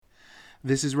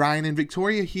This is Ryan and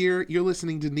Victoria here. You're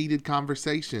listening to Needed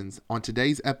Conversations. On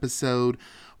today's episode,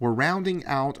 we're rounding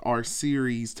out our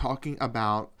series talking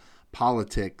about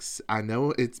politics. I know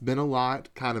it's been a lot.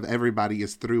 Kind of everybody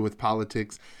is through with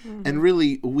politics. And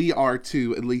really, we are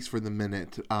too, at least for the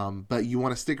minute. But you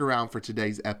want to stick around for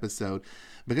today's episode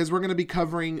because we're going to be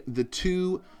covering the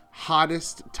two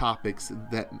hottest topics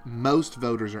that most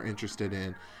voters are interested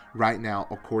in right now,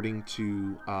 according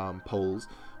to polls,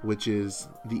 which is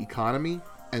the economy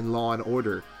and law and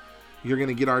order. You're going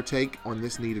to get our take on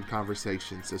this needed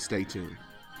conversation, so stay tuned.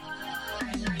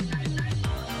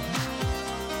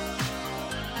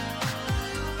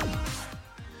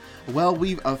 Well,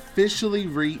 we've officially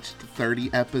reached 30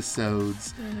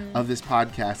 episodes of this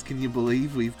podcast. Can you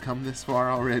believe we've come this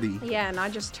far already? Yeah, and I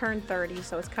just turned 30,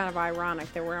 so it's kind of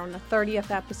ironic that we're on the 30th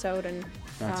episode, and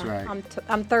That's right.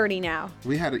 I'm 30 now.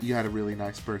 You had a really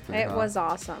nice birthday. It was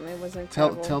awesome. It was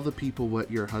incredible. Tell the people what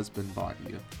your husband bought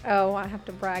you. Oh, I have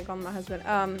to brag on my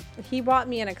husband. He bought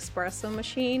me an espresso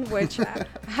machine, which I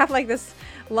have like this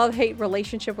love-hate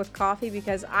relationship with coffee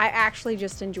because I actually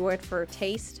just enjoy it for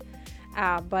taste.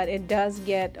 But it does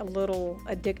get a little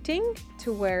addicting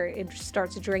to where it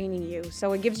starts draining you.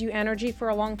 So it gives you energy for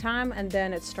a long time, and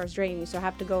then it starts draining you. So I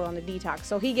have to go on the detox.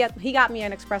 So he got me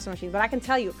an espresso machine, but I can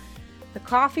tell you, the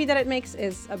coffee that it makes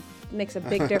makes a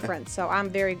big difference. So I'm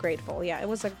very grateful. Yeah, it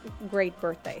was a great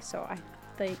birthday. So I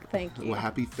thank you.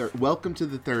 Well, welcome to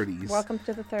the 30s. Welcome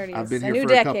to the 30s. I've been a here new for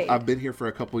decade. I've been here for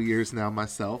a couple years now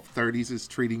myself. 30s is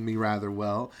treating me rather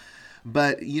well.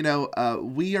 But,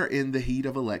 we are in the heat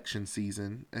of election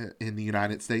season in the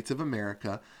United States of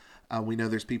America. We know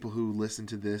there's people who listen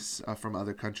to this from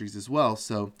other countries as well.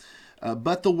 So,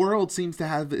 but the world seems to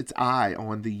have its eye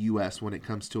on the U.S. when it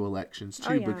comes to elections,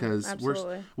 too, because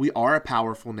absolutely. we are a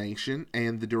powerful nation,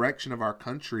 and the direction of our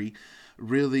country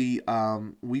really,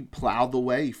 we plow the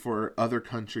way for other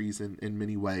countries in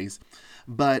many ways.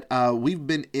 But we've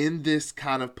been in this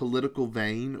kind of political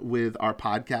vein with our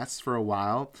podcasts for a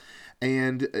while.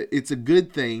 And it's a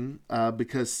good thing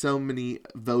because so many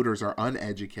voters are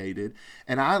uneducated.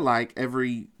 And I like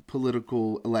every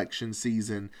political election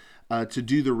season to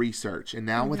do the research. And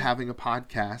now with having a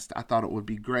podcast, I thought it would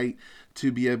be great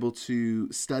to be able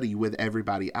to study with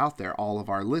everybody out there, all of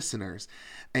our listeners.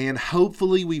 And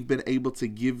hopefully we've been able to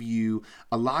give you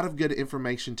a lot of good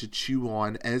information to chew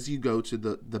on as you go to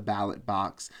the ballot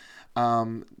box.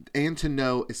 And to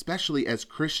know, especially as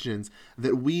Christians,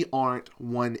 that we aren't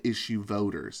one issue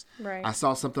voters. Right. I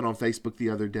saw something on Facebook the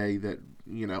other day that,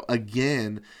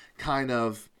 again, kind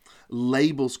of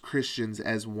labels Christians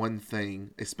as one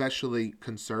thing, especially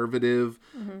conservative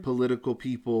political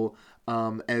people,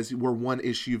 as we're one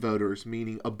issue voters,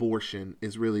 meaning abortion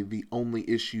is really the only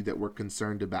issue that we're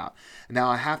concerned about. Now,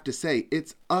 I have to say,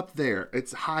 it's up there.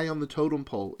 It's high on the totem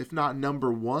pole, if not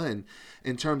number one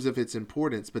in terms of its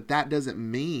importance. But that doesn't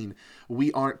mean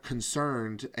we aren't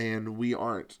concerned and we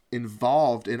aren't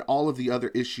involved in all of the other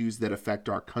issues that affect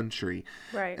our country.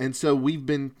 Right. And so we've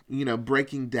been,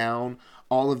 breaking down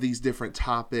all of these different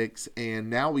topics. And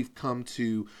now we've come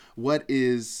to what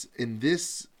is, in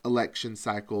this election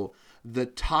cycle, the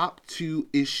top two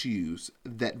issues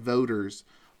that voters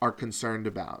are concerned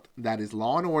about. That is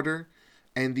law and order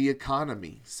and the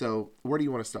economy. So where do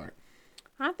you want to start?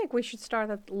 I think we should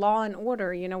start at law and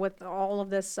order, with all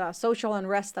of this social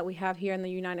unrest that we have here in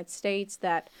the United States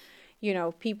that,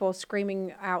 people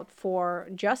screaming out for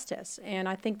justice. And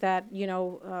I think that,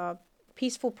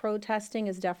 peaceful protesting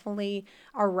is definitely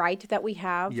a right that we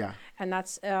have. Yeah. And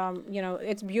that's,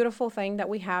 it's a beautiful thing that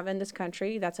we have in this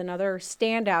country. That's another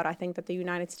standout, I think, that the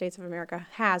United States of America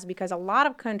has, because a lot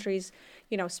of countries,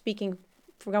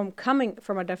 coming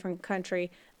from a different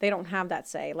country, they don't have that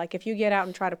say. Like if you get out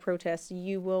and try to protest,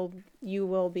 you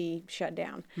will be shut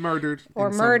down, murdered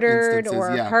or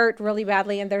hurt really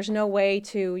badly, and there's no way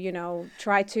to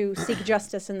try to seek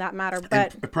justice in that matter.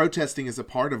 But and protesting is a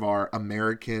part of our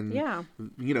American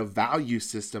value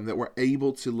system, that we're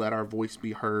able to let our voice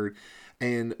be heard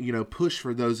and push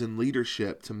for those in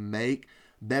leadership to make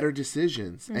better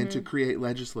decisions and to create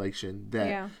legislation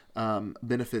that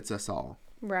benefits us all.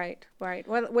 Right.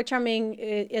 Well, which I mean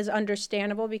is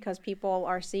understandable because people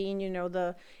are seeing,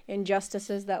 the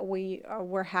injustices that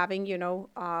we're having,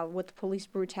 with police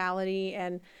brutality,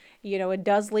 and it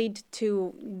does lead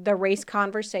to the race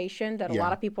conversation that a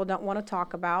lot of people don't want to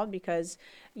talk about because,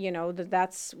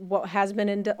 that's what has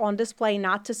been on display.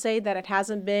 Not to say that it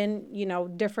hasn't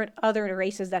been, different other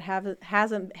races that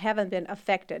haven't been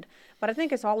affected, but I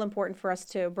think it's all important for us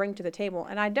to bring to the table,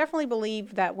 and I definitely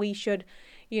believe that we should,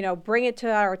 bring it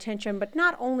to our attention, but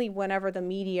not only whenever the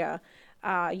media,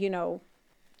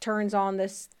 turns on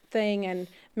this thing and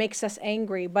makes us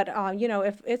angry. But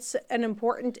if it's an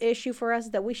important issue for us,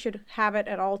 that we should have it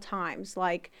at all times,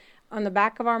 like on the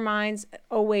back of our minds,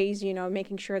 always,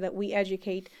 making sure that we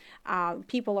educate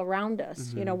people around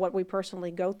us, what we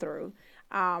personally go through.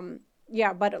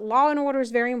 Yeah, but law and order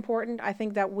is very important. I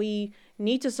think that we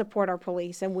need to support our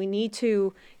police, and we need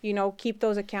to, keep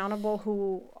those accountable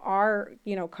who are,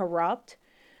 corrupt.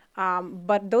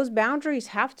 But those boundaries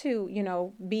have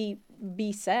to,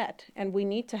 be set, and we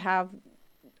need to have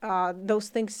those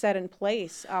things set in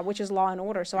place, which is law and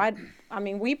order. So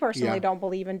we personally don't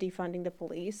believe in defunding the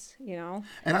police,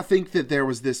 And I think that there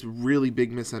was this really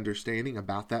big misunderstanding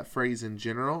about that phrase in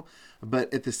general.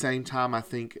 But at the same time, I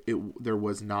think there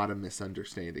was not a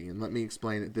misunderstanding. And let me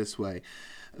explain it this way.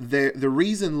 The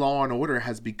reason law and order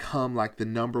has become like the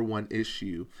number one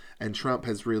issue, and Trump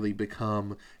has really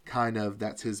become kind of,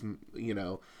 that's his,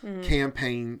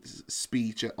 campaign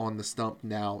speech on the stump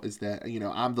now, is that,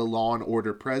 I'm the law and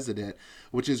order president,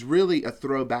 which is really a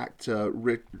throwback to,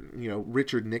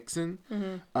 Richard Nixon,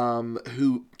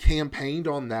 who campaigned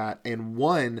on that and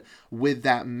won with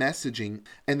that messaging.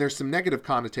 And there's some negative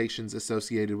connotations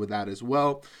associated with that as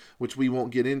well, which we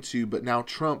won't get into. But now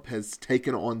Trump has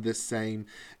taken on this same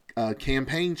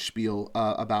campaign spiel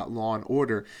about law and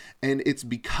order. And it's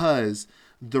because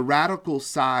the radical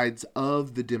sides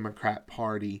of the Democrat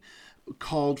Party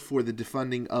called for the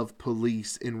defunding of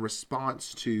police in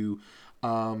response to,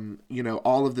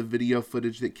 all of the video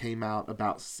footage that came out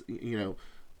about,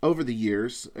 over the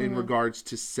years in regards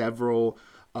to several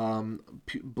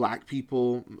black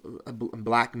people,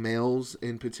 black males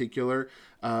in particular,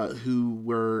 who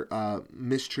were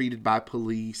mistreated by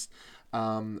police.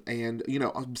 And,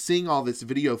 seeing all this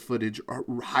video footage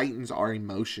heightens our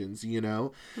emotions,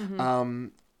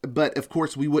 but of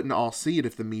course we wouldn't all see it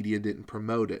if the media didn't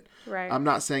promote it. Right. I'm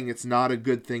not saying it's not a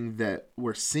good thing that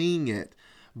we're seeing it,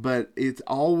 but it's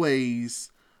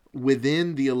always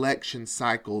within the election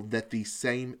cycle that these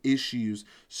same issues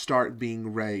start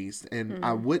being raised. And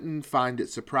I wouldn't find it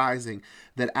surprising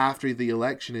that after the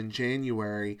election in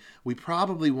January, we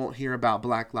probably won't hear about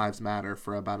Black Lives Matter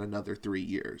for about another 3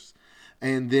 years.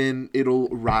 And then it'll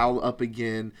rile up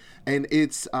again. And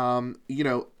it's,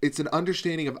 it's an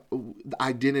understanding of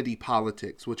identity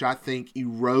politics, which I think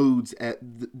erodes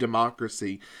at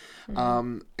democracy.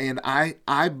 And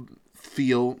I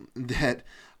feel that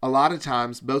a lot of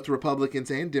times both Republicans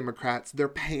and Democrats, they're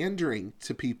pandering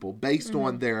to people based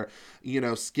on their,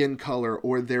 skin color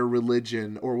or their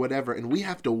religion or whatever. And we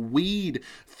have to weed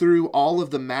through all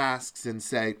of the masks and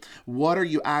say, what are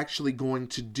you actually going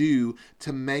to do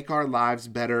to make our lives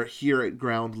better here at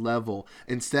ground level?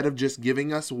 Instead of just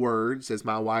giving us words, as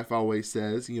my wife always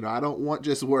says, I don't want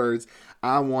just words.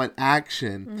 I want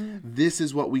action. This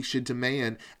is what we should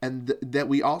demand. And that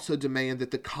we also demand that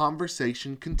the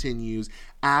conversation continues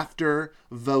after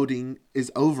voting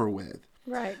is over with.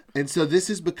 Right. And so this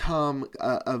has become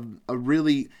a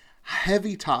really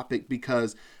heavy topic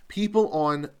because people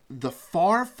on the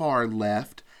far, far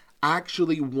left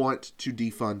actually want to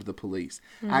defund the police,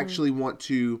 actually want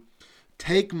to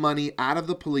take money out of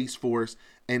the police force.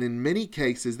 And in many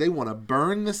cases, they want to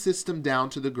burn the system down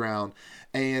to the ground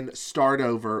and start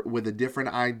over with a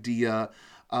different idea.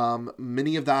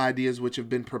 Many of the ideas which have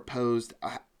been proposed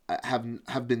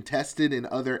have been tested in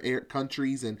other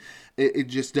countries, and it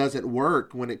just doesn't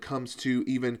work when it comes to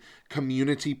even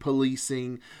community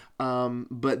policing,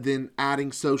 but then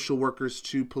adding social workers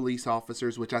to police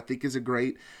officers, which I think is a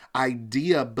great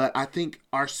idea. But I think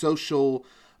our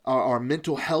our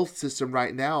mental health system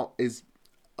right now is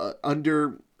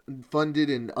underfunded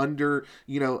and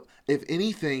if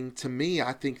anything, to me,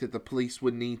 I think that the police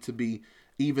would need to be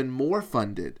even more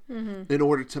funded in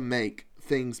order to make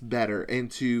things better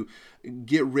and to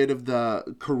get rid of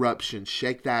the corruption,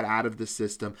 shake that out of the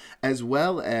system, as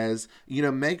well as,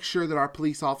 make sure that our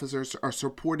police officers are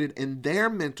supported in their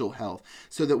mental health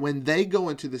so that when they go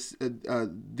into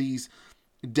these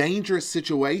dangerous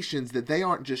situations that they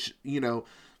aren't just,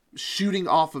 shooting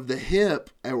off of the hip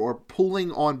or pulling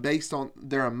on based on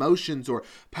their emotions or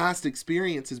past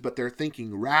experiences, but they're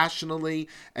thinking rationally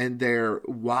and they're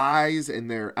wise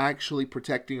and they're actually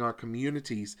protecting our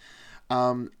communities.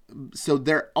 So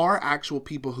there are actual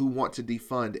people who want to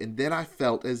defund. And then I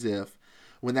felt as if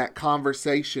when that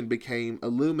conversation became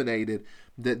illuminated,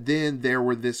 that then there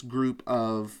were this group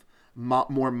of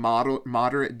more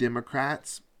moderate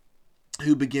Democrats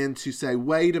who began to say,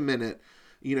 wait a minute,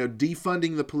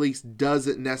 defunding the police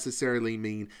doesn't necessarily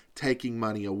mean taking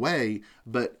money away,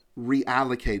 but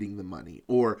reallocating the money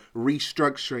or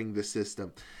restructuring the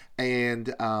system.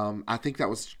 And I think that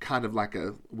was kind of like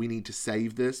we need to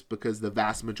save this because the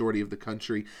vast majority of the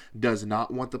country does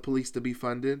not want the police to be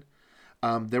funded.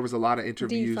 There was a lot of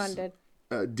interviews. Defunded.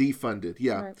 Defunded,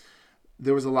 yeah. Right.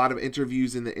 There was a lot of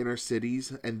interviews in the inner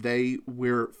cities, and they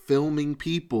were filming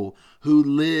people who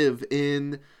live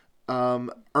in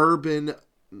urban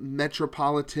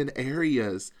metropolitan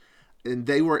areas, and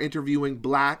they were interviewing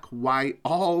black, white,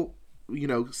 all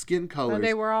skin colors. And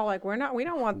they were all like, we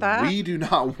don't want that. We do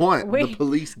not want the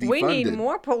police defunded. We need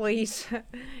more police.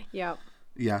 Yep.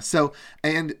 Yeah. So,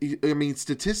 and I mean,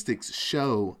 statistics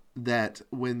show that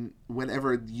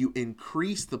whenever you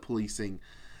increase the policing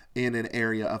in an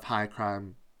area of high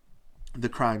crime, the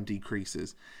crime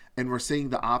decreases. And we're seeing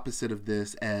the opposite of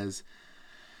this as,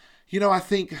 I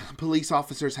think police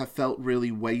officers have felt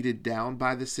really weighted down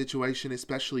by this situation,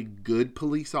 especially good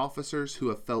police officers who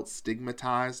have felt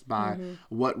stigmatized by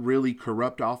what really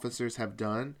corrupt officers have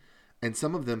done. And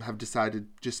some of them have decided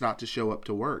just not to show up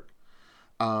to work.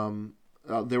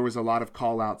 There was a lot of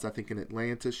call outs, I think, in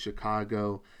Atlanta,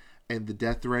 Chicago, and the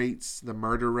death rates, the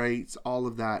murder rates, all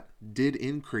of that did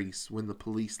increase when the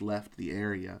police left the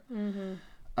area.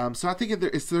 So I think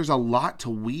there's a lot to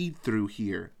weed through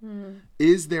here.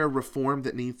 Is there reform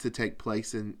that needs to take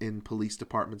place in police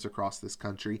departments across this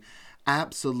country?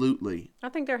 Absolutely. I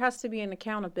think there has to be an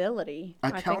accountability.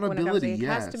 Accountability, it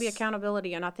has to be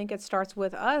accountability. And I think it starts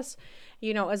with us,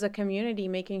 as a community,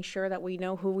 making sure that we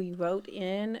know who we vote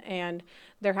in. And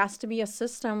there has to be a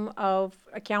system of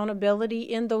accountability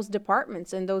in those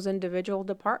departments, in those individual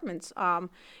departments.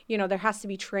 There has to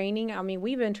be training. I mean,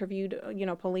 we've interviewed,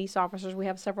 police officers. We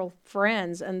have several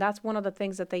friends. And that's one of the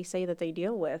things that they say that they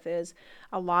deal with is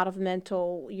a lot of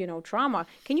mental, trauma.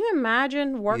 Can you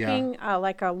imagine working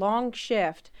like a long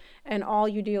shift and all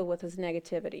you deal with is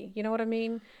negativity? You know what I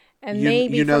mean? And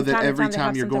maybe that every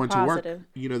time you're going to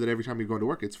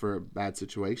work, it's for a bad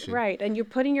situation. Right. And you're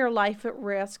putting your life at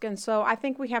risk. And so I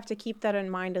think we have to keep that in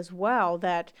mind as well,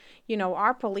 that,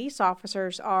 our police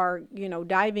officers are,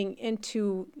 diving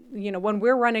into, when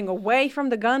we're running away from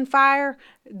the gunfire,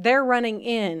 they're running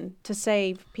in to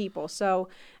save people. So,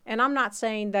 and I'm not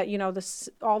saying that,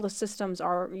 all the systems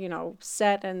are,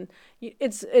 set and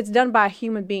it's done by a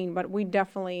human being, but we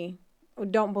definitely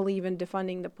don't believe in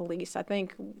defunding the police. I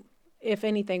think, if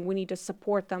anything, we need to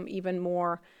support them even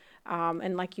more.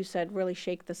 And like you said, really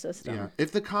shake the system. Yeah.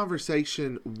 If the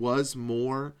conversation was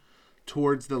more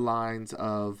towards the lines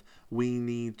of we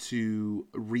need to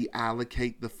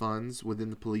reallocate the funds within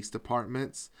the police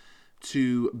departments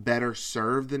to better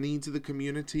serve the needs of the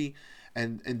community,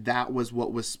 and that was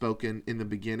what was spoken in the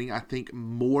beginning, I think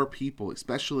more people,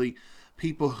 especially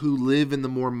people who live in the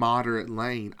more moderate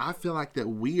lane, I feel like that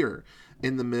we're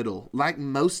in the middle, like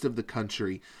most of the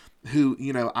country, who,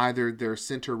 either they're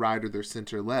center right or they're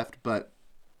center left. But,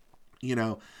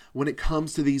 when it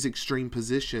comes to these extreme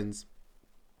positions,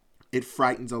 it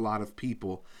frightens a lot of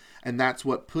people. And that's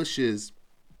what pushes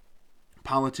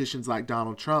politicians like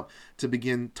Donald Trump to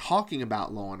begin talking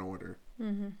about law and order.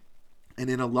 And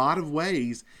in a lot of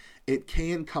ways, it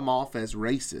can come off as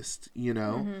racist,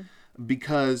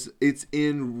 because it's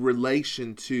in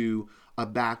relation to a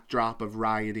backdrop of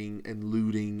rioting and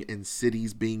looting and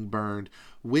cities being burned,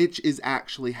 which is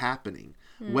actually happening.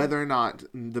 Whether or not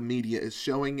the media is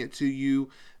showing it to you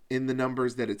in the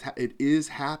numbers that it is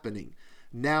happening.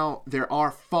 Now, there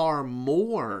are far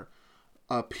more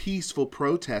peaceful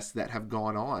protests that have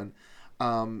gone on.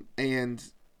 And,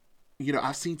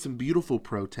 I've seen some beautiful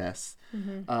protests,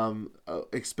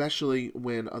 especially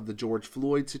when the George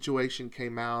Floyd situation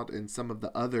came out and some of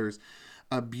the others.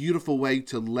 A beautiful way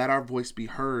to let our voice be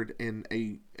heard, and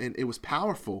it was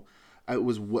powerful. It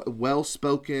was well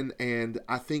spoken, and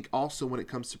I think also when it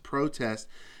comes to protest,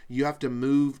 you have to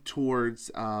move towards.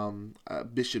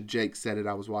 Bishop Jake said it.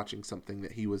 I was watching something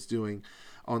that he was doing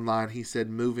online. He said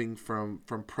moving from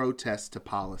protest to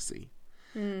policy,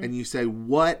 and you say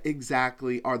what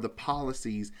exactly are the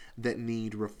policies that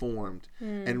need reformed,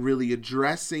 and really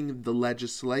addressing the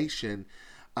legislation.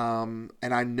 And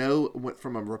I know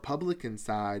from a Republican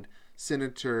side,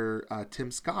 Senator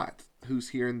Tim Scott, who's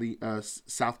here in the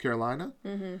South Carolina,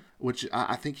 which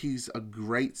I think he's a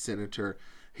great senator.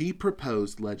 He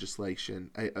proposed legislation.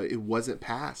 It wasn't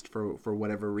passed for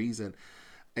whatever reason.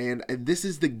 And this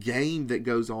is the game that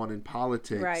goes on in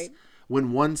politics. Right.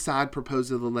 When one side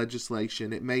proposes the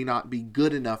legislation, it may not be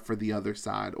good enough for the other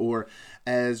side, or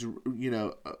as,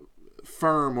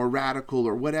 firm or radical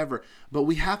or whatever, but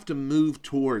we have to move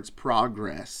towards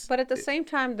progress. But at the same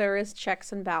time, there is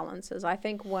checks and balances. I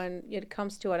think when it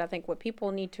comes to it, I think what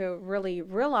people need to really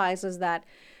realize is that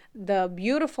the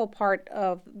beautiful part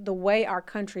of the way our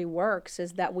country works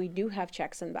is that we do have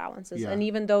checks and balances. Yeah. And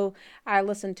even though I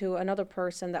listened to another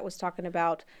person that was talking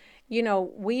about,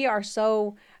 we are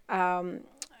so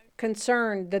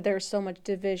concerned that there's so much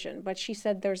division, but she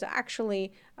said there's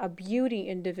actually a beauty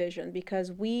in division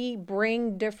because we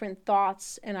bring different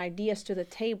thoughts and ideas to the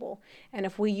table. And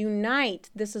if we unite,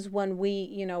 this is when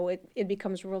it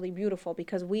becomes really beautiful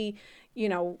because we,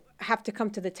 have to come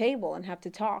to the table and have to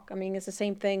talk. I mean, it's the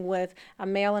same thing with a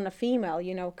male and a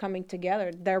female, coming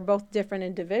together. They're both different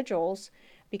individuals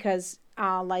because,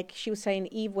 like she was saying,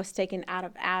 Eve was taken out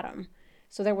of Adam.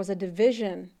 So there was a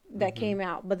division that came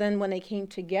out. But then when they came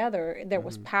together, there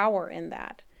was power in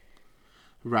that.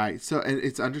 Right. So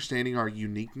it's understanding our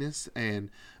uniqueness and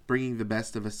bringing the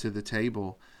best of us to the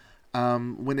table.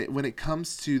 When it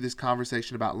comes to this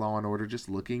conversation about law and order, just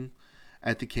looking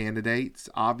at the candidates,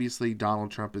 obviously Donald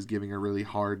Trump is giving a really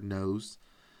hard-nosed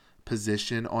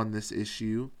position on this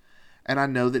issue. And I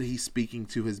know that he's speaking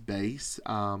to his base.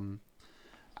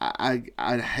 I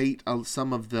hate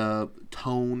some of the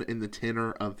tone and the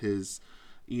tenor of his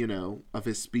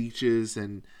speeches,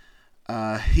 and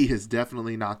he is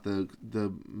definitely not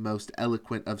the most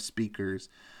eloquent of speakers.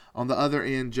 On the other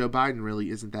end, Joe Biden really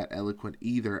isn't that eloquent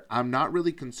either. I'm not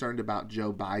really concerned about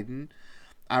Joe Biden.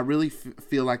 I really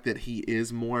feel like that he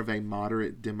is more of a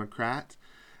moderate Democrat,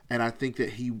 and I think that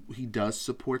he does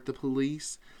support the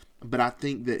police, but I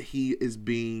think that he is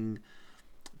being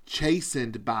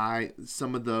chastened by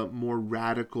some of the more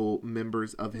radical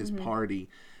members of his party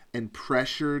and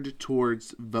pressured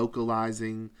towards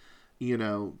vocalizing,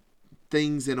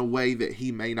 things in a way that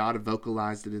he may not have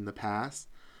vocalized it in the past.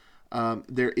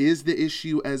 There is the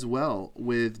issue as well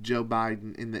with Joe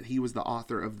Biden in that he was the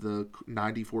author of the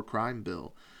 94 crime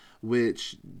bill,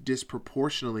 which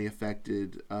disproportionately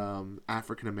affected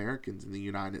African Americans in the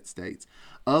United States,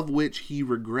 of which he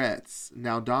regrets.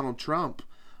 Now, Donald Trump,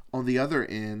 on the other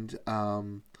end,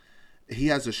 he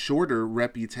has a shorter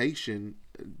reputation,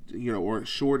 or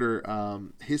shorter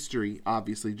history,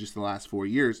 obviously, just the last 4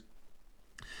 years.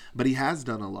 But he has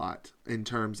done a lot in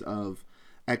terms of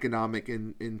economic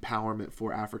empowerment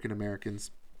for African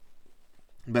Americans.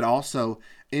 But also,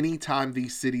 anytime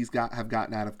these cities have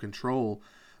gotten out of control,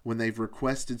 when they've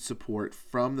requested support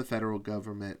from the federal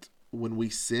government, when we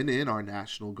send in our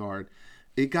National Guard,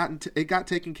 it got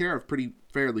taken care of pretty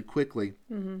fairly quickly.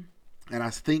 And I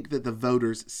think that the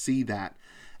voters see that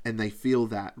and they feel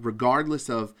that, regardless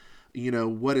of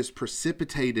what is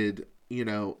precipitated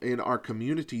in our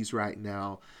communities right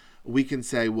now. We can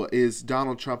say, well, is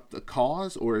Donald Trump the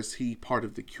cause or is he part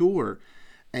of the cure?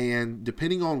 And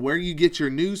depending on where you get your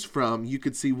news from, you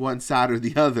could see one side or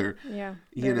the other. Yeah,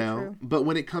 true. But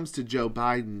when it comes to Joe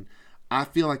Biden, I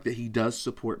feel like that he does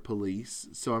support police,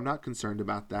 so I'm not concerned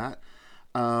about that.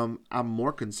 I'm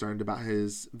more concerned about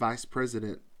his vice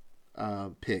president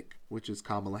pick, which is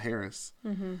Kamala Harris.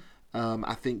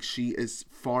 I think she is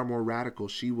far more radical.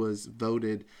 She was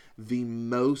voted the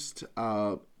most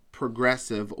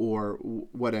progressive or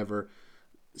whatever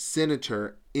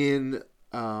senator in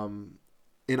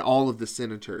all of the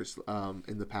senators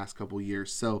in the past couple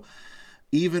years. So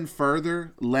even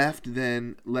further left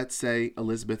than, let's say,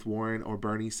 Elizabeth Warren or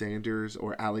Bernie Sanders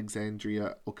or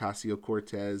Alexandria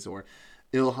Ocasio-Cortez or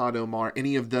Ilhan Omar,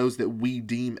 any of those that we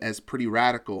deem as pretty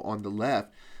radical on the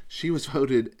left, she was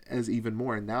voted as even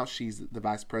more, and now she's the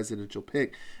vice presidential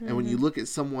pick. And when you look at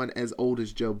someone as old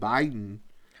as Joe Biden,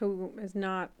 who is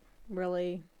not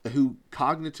really, who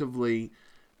cognitively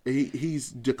he's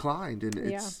declined, and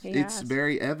it's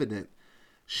very evident,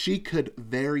 she could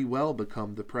very well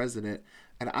become the president.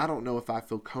 And I don't know if I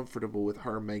feel comfortable with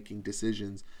her making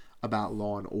decisions about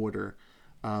law and order.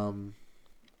 And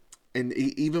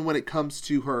even when it comes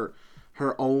to her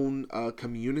own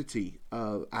community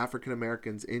of African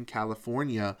Americans in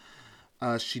California,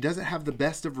 she doesn't have the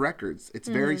best of records. It's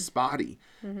very spotty,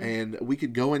 and we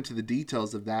could go into the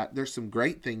details of that. There's some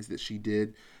great things that she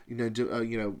did,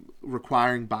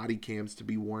 requiring body cams to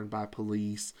be worn by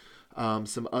police.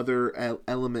 Some other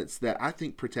elements that I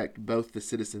think protect both the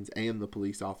citizens and the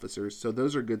police officers. So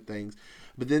those are good things.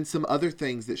 But then some other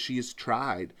things that she has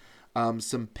tried.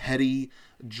 Some petty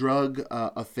drug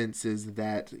offenses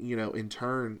that, in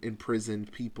turn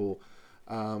imprisoned people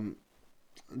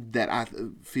that I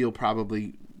feel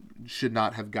probably should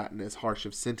not have gotten as harsh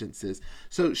of sentences.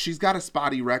 So she's got a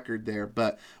spotty record there.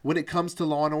 But when it comes to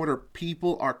law and order,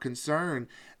 people are concerned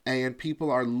and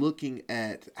people are looking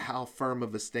at how firm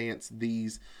of a stance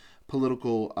these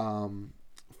political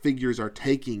figures are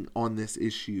taking on this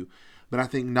issue. But I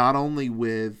think not only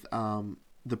with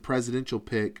the presidential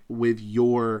pick, with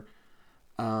your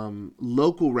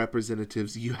local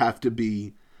representatives, you have to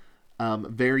be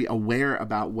very aware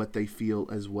about what they feel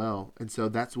as well. And so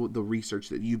that's what the research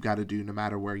that you've got to do no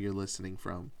matter where you're listening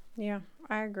from. Yeah,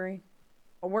 I agree.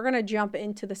 We're going to jump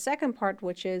into the second part,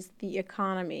 which is the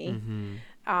economy.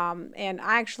 And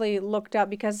I actually looked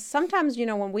up because sometimes,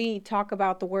 when we talk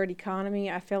about the word economy,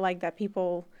 I feel like that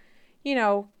people,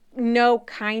 know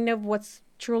kind of what's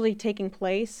truly taking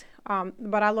place.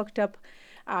 But I looked up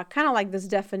kind of like this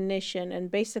definition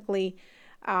and basically,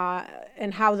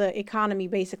 and how the economy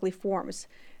basically forms.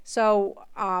 So,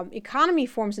 economy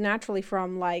forms naturally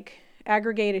from like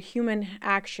aggregated human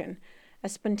action, a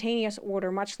spontaneous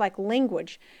order, much like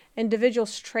language.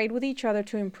 Individuals trade with each other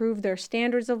to improve their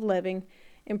standards of living.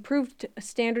 Improved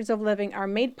standards of living are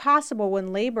made possible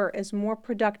when labor is more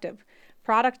productive.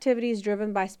 Productivity is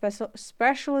driven by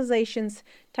specializations,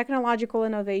 technological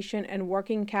innovation, and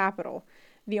working capital.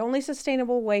 The only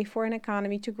sustainable way for an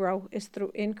economy to grow is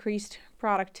through increased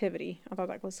productivity. I thought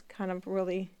that was kind of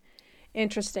really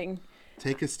interesting.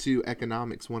 Take us to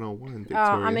Economics 101, Victoria.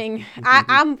 I mean,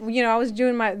 I was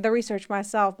doing the research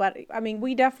myself, but I mean,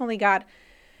 we definitely got,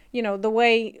 the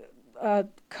way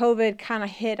COVID kind of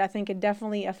hit, I think it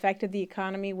definitely affected the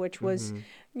economy, which was,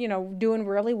 doing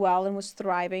really well and was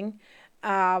thriving.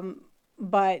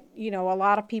 But, a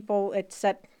lot of people, it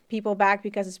set people back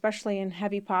because especially in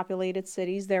heavy populated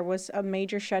cities, there was a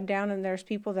major shutdown, and there's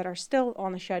people that are still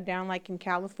on the shutdown, like in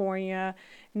California,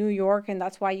 New York, and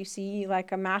that's why you see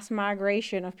like a mass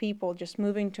migration of people just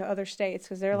moving to other states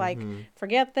because they're like,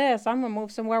 forget this, I'm gonna move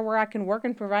somewhere where I can work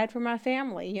and provide for my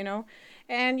family,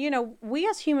 And we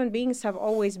as human beings have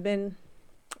always been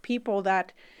people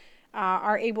that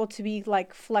are able to be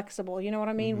like flexible. You know what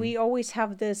I mean? We always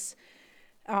have this,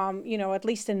 at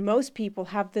least in most people,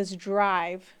 have this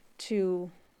drive to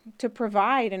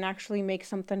provide and actually make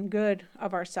something good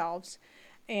of ourselves.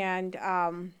 And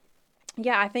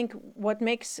I think what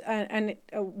makes a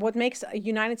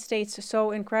United States so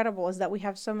incredible is that we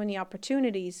have so many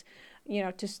opportunities,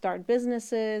 to start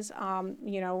businesses.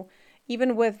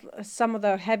 Even with some of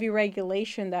the heavy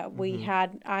regulation that we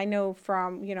had, I know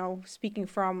from speaking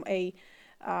from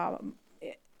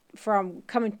from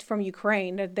coming from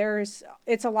Ukraine, that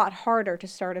it's a lot harder to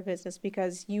start a business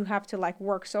because you have to like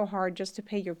work so hard just to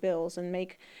pay your bills and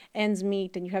make ends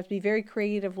meet, and you have to be very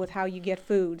creative with how you get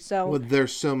food. So well,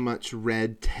 there's so much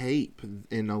red tape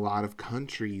in a lot of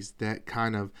countries that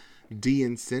kind of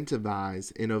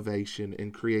de-incentivize innovation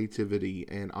and creativity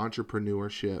and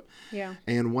entrepreneurship. Yeah.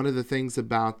 And one of the things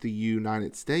about the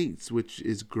United States, which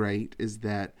is great, is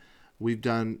that we've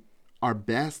done our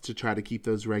best to try to keep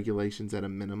those regulations at a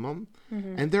minimum.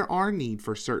 And there are need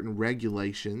for certain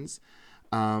regulations,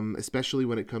 especially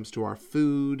when it comes to our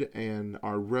food and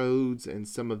our roads and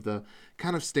some of the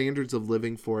kind of standards of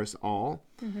living for us all.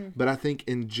 But I think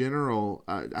in general,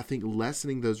 I think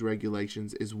lessening those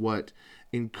regulations is what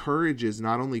encourages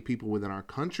not only people within our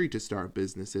country to start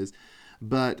businesses,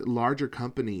 but larger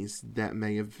companies that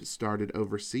may have started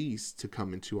overseas to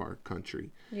come into our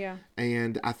country. Yeah.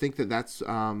 And I think that that's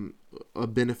a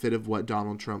benefit of what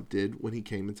Donald Trump did when he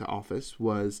came into office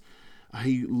was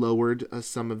he lowered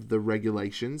some of the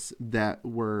regulations that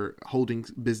were holding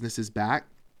businesses back.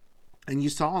 And you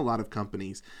saw a lot of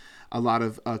companies, a lot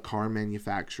of car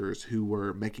manufacturers who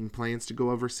were making plans to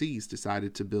go overseas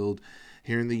decided to build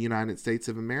here in the United States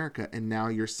of America. And now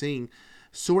you're seeing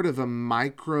sort of a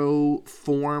micro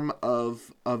form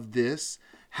of this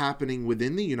happening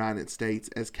within the United States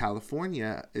as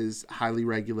California is highly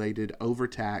regulated,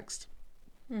 overtaxed.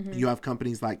 You have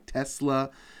companies like Tesla.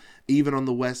 Even on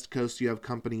the West Coast, you have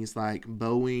companies like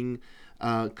Boeing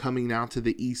coming out to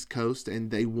the East Coast,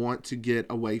 and they want to get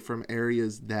away from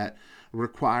areas that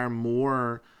require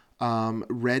more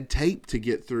red tape to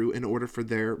get through in order for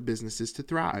their businesses to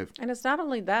thrive. And it's not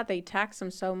only that, they tax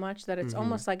them so much that it's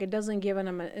almost like it doesn't give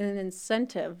them an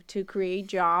incentive to create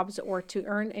jobs or to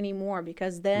earn any more,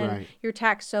 because then you're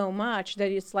taxed so much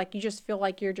that it's like you just feel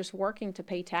like you're just working to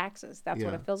pay taxes. That's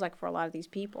what it feels like for a lot of these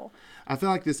people. I feel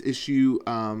like this issue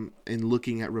in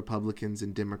looking at Republicans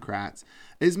and Democrats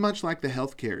is much like the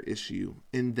healthcare issue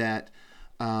in that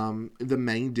the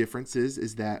main differences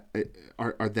is that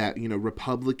are that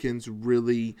Republicans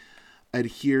really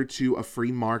adhere to a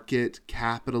free market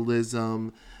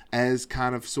capitalism as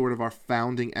kind of sort of our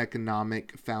founding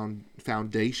economic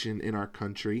foundation in our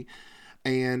country,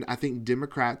 and I think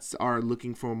Democrats are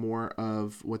looking for more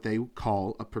of what they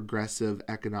call a progressive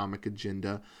economic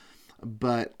agenda,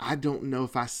 but I don't know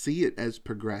if I see it as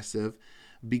progressive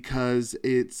because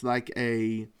it's like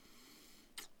a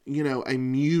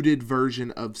muted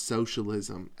version of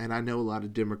socialism. And I know a lot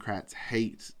of Democrats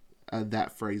hate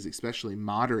that phrase, especially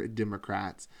moderate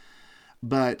Democrats.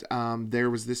 But there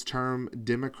was this term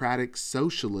democratic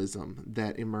socialism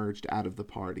that emerged out of the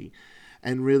party,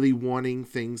 and really wanting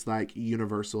things like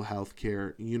universal health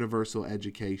care, universal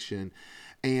education.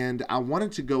 And I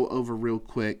wanted to go over real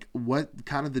quick what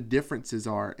kind of the differences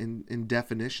are in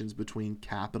definitions between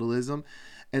capitalism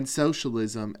and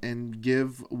socialism, and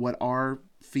give what our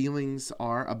feelings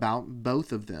are about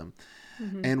both of them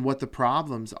and what the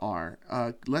problems are.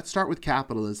 Let's start with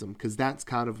capitalism, because that's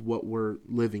kind of what we're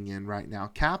living in right now.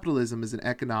 Capitalism is an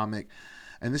economic,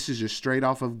 and this is just straight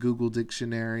off of Google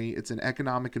Dictionary, it's an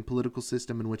economic and political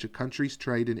system in which a country's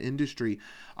trade and industry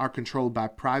are controlled by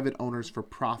private owners for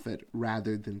profit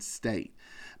rather than state.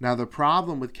 Now, the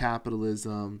problem with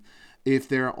capitalism, if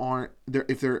there aren't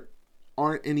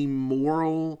any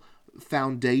moral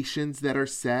foundations that are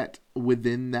set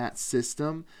within that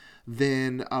system,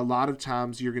 then a lot of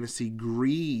times you're going to see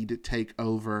greed take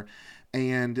over.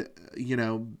 And,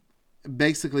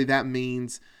 basically that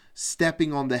means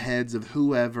stepping on the heads of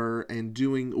whoever and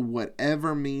doing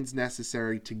whatever means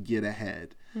necessary to get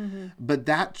ahead. But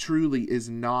that truly is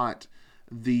not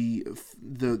the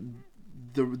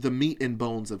meat and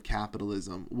bones of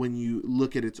capitalism when you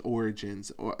look at its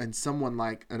origins. And someone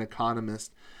like an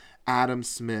economist, Adam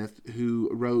Smith, who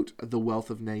wrote The Wealth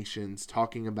of Nations,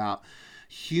 talking about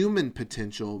human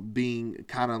potential being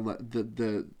kind of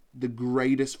the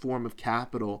greatest form of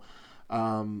capital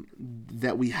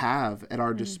that we have at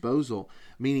our disposal.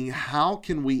 Meaning, how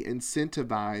can we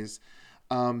incentivize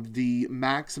the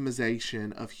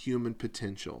maximization of human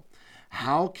potential?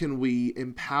 How can we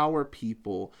empower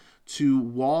people to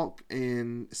walk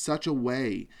in such a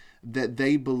way that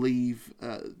they believe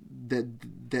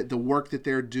that the work that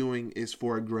they're doing is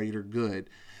for a greater good?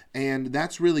 And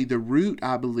that's really the root,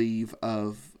 I believe,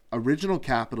 of original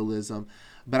capitalism.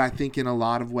 But I think in a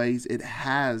lot of ways it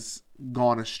has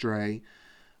gone astray.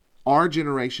 Our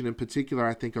generation in particular,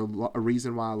 I think a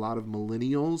reason why a lot of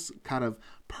millennials kind of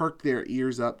perk their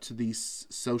ears up to these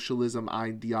socialism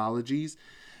ideologies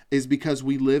is because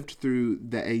we lived through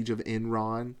the age of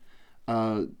Enron,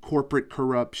 corporate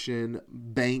corruption,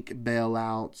 bank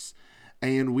bailouts,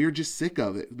 and we're just sick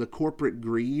of it. The corporate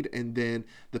greed, and then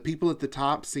the people at the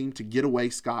top seem to get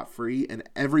away scot-free, and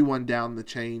everyone down the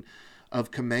chain of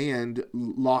command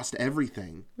lost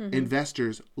everything.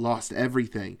 Investors lost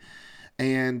everything.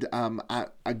 And I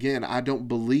don't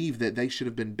believe that they should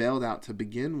have been bailed out to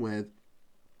begin with.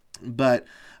 But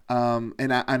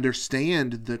and I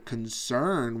understand the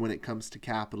concern when it comes to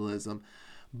capitalism,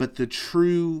 but the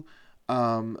true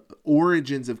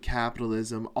origins of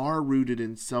capitalism are rooted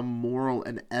in some moral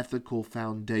and ethical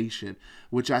foundation,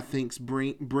 which I think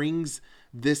brings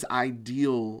this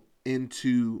ideal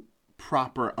into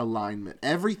proper alignment.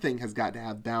 Everything has got to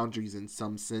have boundaries in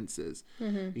some senses,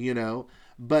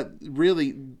 but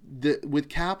really with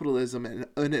capitalism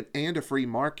and a free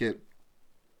market,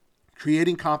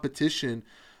 creating competition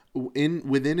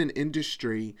within an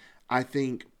industry, I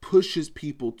think pushes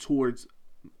people towards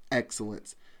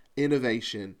excellence,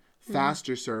 innovation,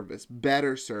 faster service,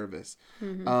 better service,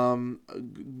 being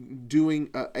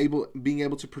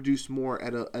able to produce more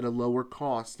at a lower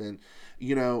cost, and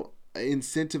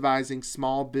incentivizing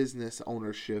small business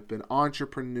ownership and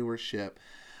entrepreneurship.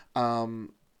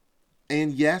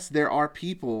 And yes, there are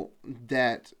people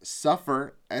that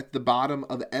suffer at the bottom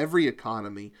of every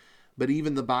economy, but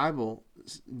even the Bible,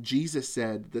 Jesus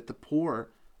said that the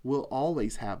poor will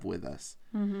always have with us.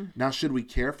 Now, should we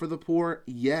care for the poor?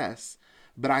 Yes.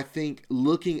 But I think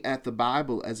looking at the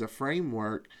Bible as a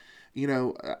framework,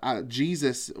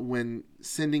 Jesus, when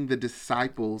sending the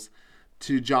disciples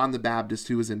to John the Baptist,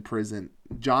 who was in prison,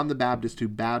 John the Baptist, who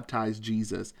baptized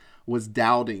Jesus, was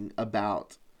doubting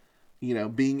about,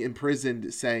 being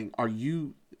imprisoned, saying, "Are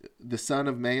you the Son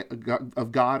of Man,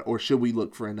 of God, or should we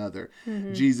look for another?"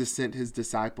 Jesus sent his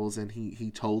disciples, and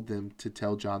he told them to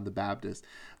tell John the Baptist,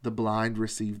 the blind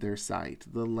receive their sight,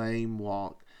 the lame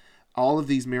walk. All of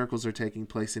these miracles are taking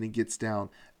place, and he gets down,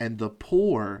 and the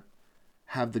poor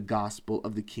have the gospel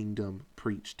of the kingdom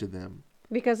preached to them.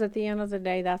 Because at the end of the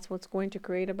day, that's what's going to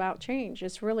create about change.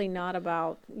 It's really not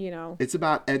about, It's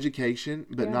about education,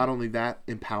 but not only that,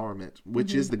 empowerment,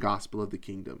 which is the gospel of the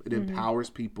kingdom. It empowers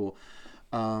people,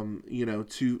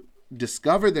 to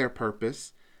discover their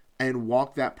purpose and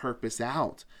walk that purpose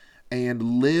out and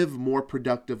live more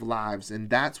productive lives. And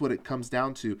that's what it comes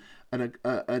down to.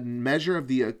 A measure of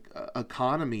the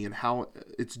economy and how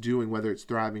it's doing, whether it's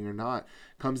thriving or not,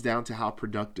 comes down to how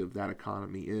productive that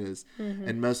economy is.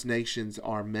 And most nations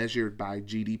are measured by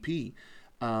GDP,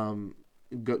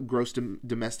 gross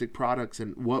domestic products,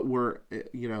 and what we're,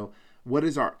 what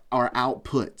is our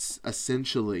outputs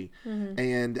essentially,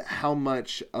 and how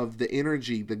much of the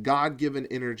energy, the God-given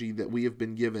energy that we have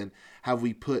been given, have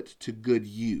we put to good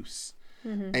use.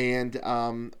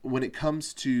 And when it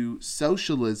comes to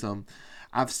socialism,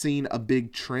 I've seen a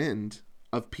big trend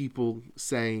of people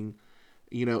saying,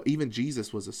 even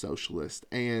Jesus was a socialist,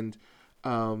 and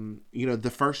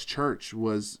the first church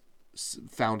was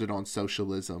founded on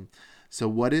socialism. So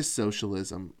what is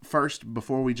socialism? First,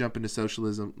 before we jump into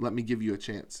socialism, let me give you a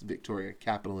chance, Victoria.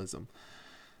 Capitalism.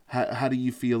 How do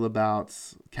you feel about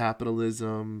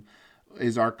capitalism?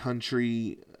 Is our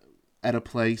country at a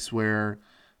place where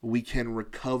we can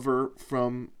recover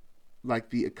from like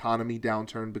the economy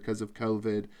downturn because of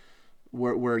COVID?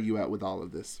 Where are you at with all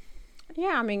of this?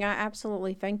 Yeah, I mean, I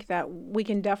absolutely think that we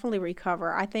can definitely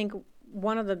recover. I think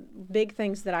one of the big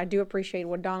things that I do appreciate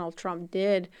what Donald Trump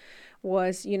did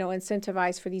was,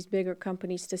 incentivize for these bigger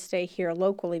companies to stay here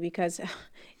locally because,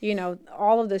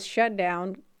 all of this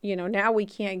shutdown, now we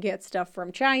can't get stuff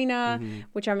from China,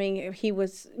 which, I mean, he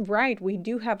was right. We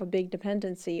do have a big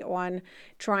dependency on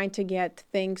trying to get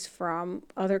things from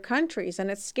other countries.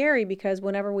 And it's scary because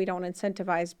whenever we don't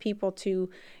incentivize people to,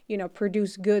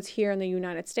 produce goods here in the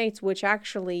United States, which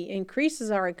actually increases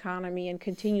our economy and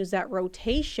continues that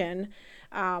rotation,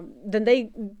 then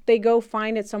they go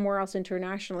find it somewhere else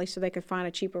internationally so they could find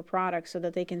a cheaper product so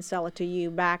that they can sell it to you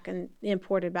back and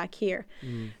import it back here.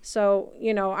 So,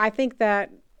 I think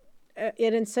that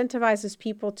it incentivizes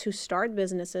people to start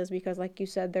businesses because, like you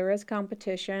said, there is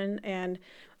competition, and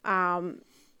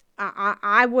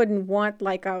I wouldn't want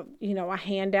like a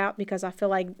handout, because I feel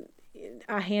like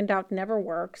a handout never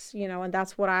works, and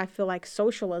that's what I feel like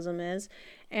socialism is.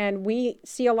 And we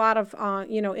see a lot of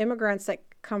immigrants that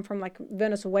come from like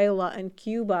Venezuela and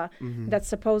Cuba that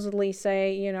supposedly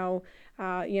say,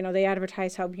 they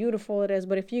advertise how beautiful it is,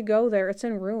 but if you go there, it's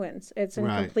in ruins. It's in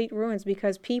complete ruins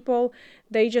because people,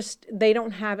 they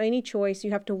don't have any choice. You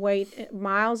have to wait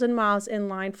miles and miles in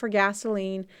line for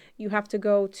gasoline. You have to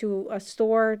go to a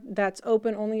store that's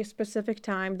open only a specific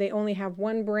time. They only have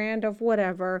one brand of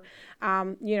whatever.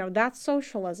 That's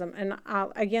socialism. And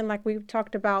again, like we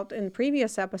talked about in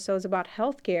previous episodes about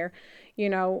healthcare,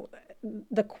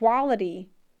 the quality,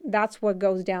 that's what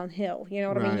goes downhill. You know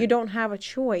what I mean? You don't have a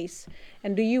choice.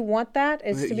 And do you want that?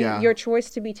 Is to be your choice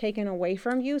to be taken away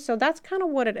from you? So that's kind of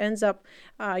what it ends up,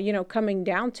 coming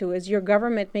down to, is your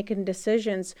government making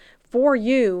decisions for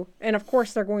you. And of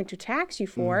course, they're going to tax you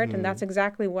for it. And that's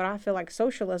exactly what I feel like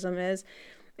socialism is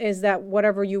that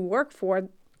whatever you work for,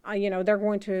 they're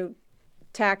going to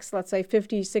tax, let's say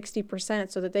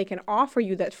 50-60%, so that they can offer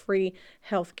you that free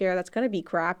health care that's going to be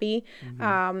crappy,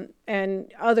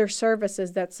 and other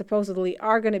services that supposedly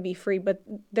are going to be free, but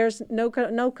there's no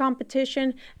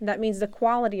competition, and that means the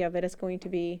quality of it is going to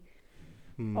be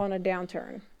on a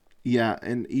downturn. Yeah,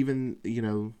 and even,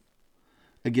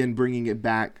 again, bringing it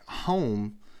back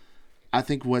home, I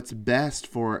think what's best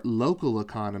for local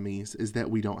economies is that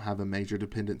we don't have a major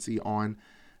dependency on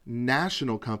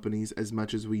national companies as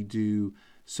much as we do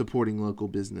supporting local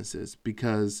businesses,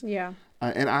 because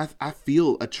and I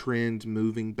feel a trend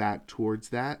moving back towards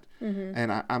that,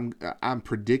 and I'm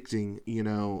predicting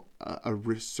a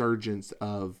resurgence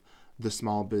of the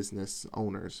small business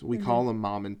owners. We call them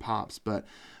mom and pops, but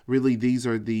really these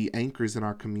are the anchors in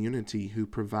our community who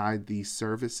provide these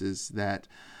services that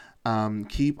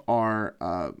keep our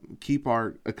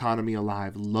economy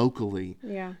alive locally.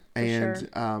 Yeah, and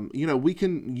sure. We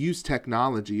can use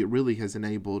technology. It really has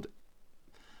enabled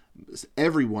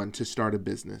everyone to start a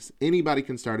business. Anybody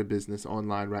can start a business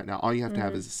online right now. All you have to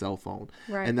have is a cell phone,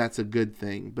 and that's a good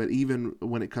thing. But even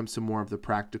when it comes to more of the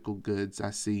practical goods,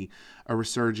 I see a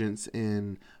resurgence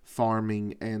in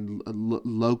farming and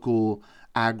local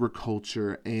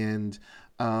agriculture, and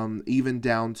even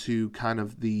down to kind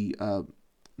of the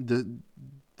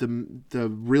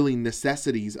really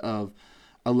necessities of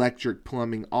electric,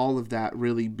 plumbing, all of that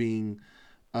really being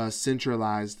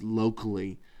centralized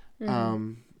locally.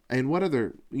 And what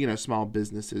other, small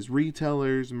businesses,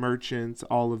 retailers, merchants,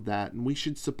 all of that. And we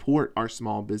should support our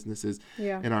small businesses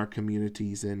in our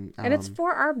communities. And it's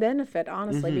for our benefit,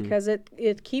 honestly, because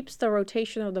it keeps the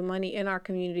rotation of the money in our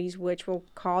communities, which will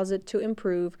cause it to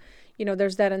improve.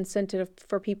 There's that incentive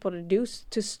for people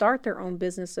to start their own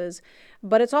businesses,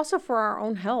 but it's also for our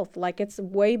own health. Like, it's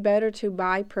way better to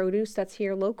buy produce that's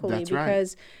here locally,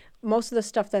 because most of the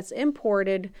stuff that's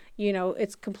imported,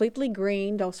 it's completely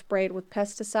green. They'll spray it with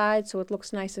pesticides so it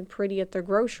looks nice and pretty at their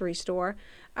grocery store.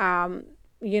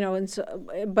 and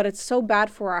so, but it's so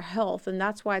bad for our health, and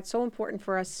that's why it's so important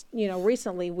for us.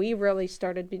 Recently we really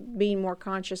started being more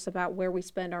conscious about where we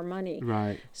spend our money.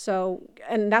 Right. So,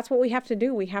 and that's what we have to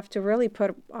do. We have to really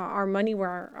put our money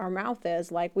where our mouth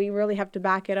is. Like, we really have to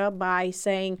back it up by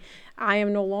saying, I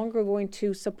am no longer going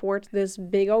to support this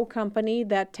big old company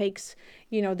that takes,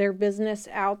 their business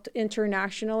out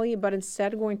internationally, but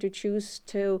instead going to choose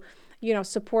to,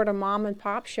 support a mom and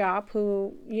pop shop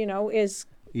who, is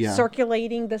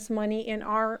circulating this money in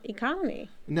our economy.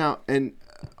 Now, and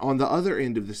on the other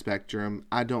end of the spectrum,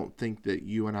 I don't think that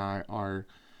you and I are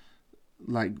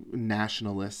like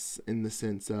nationalists in the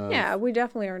sense of... Yeah, we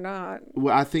definitely are not.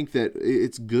 Well, I think that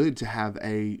it's good to have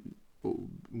a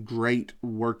great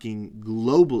working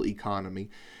global economy,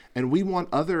 and we want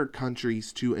other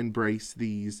countries to embrace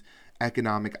these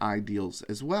economic ideals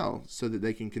as well so that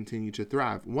they can continue to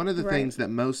thrive. One of the things that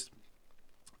most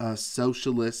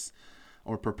socialists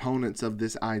or proponents of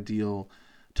this ideal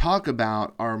talk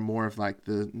about are more of like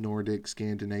the Nordic,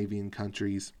 Scandinavian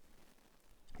countries,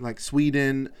 like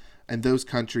Sweden and those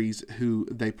countries who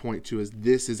they point to as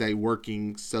this is a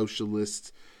working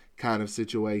socialist kind of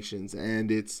situations.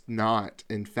 And it's not,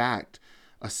 in fact,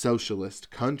 a socialist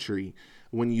country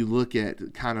when you look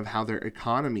at kind of how their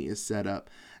economy is set up.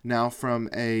 Now, from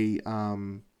a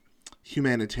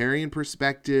humanitarian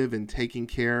perspective and taking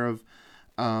care of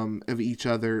each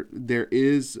other,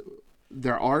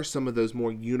 there are some of those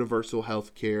more universal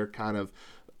health care kind of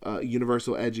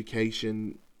universal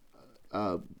education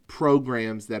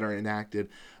programs that are enacted.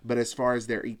 But as far as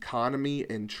their economy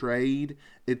and trade,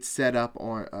 it's set up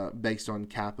on based on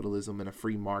capitalism and a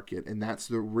free market, and that's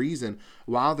the reason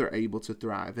why they're able to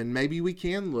thrive. And maybe we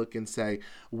can look and say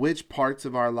which parts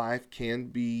of our life can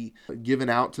be given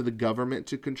out to the government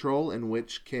to control, and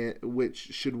which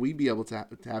should we be able to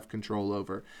have control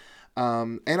over.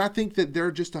 And I think that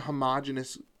they're just a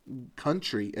homogenous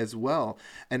country as well,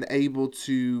 and able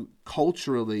to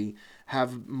culturally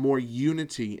have more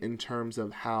unity in terms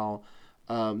of how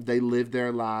they live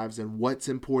their lives and what's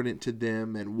important to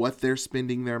them and what they're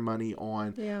spending their money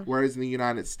on. Yeah. Whereas in the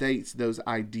United States, those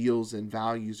ideals and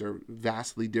values are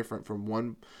vastly different from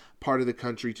one part of the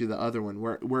country to the other one.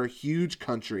 We're a huge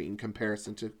country in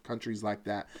comparison to countries like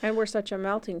that. And we're such a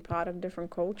melting pot of different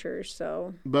cultures.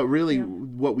 So, but really,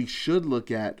 what we should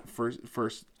look at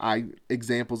first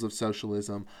examples of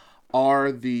socialism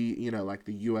are the, like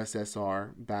the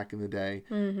USSR back in the day,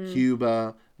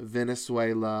 Cuba,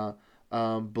 Venezuela,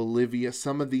 Bolivia,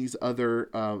 some of these other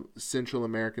Central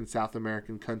American, South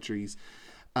American countries.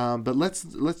 But let's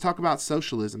talk about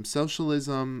socialism.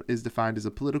 Socialism is defined as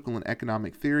a political and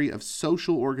economic theory of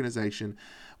social organization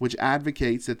which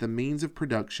advocates that the means of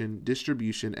production,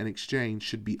 distribution, and exchange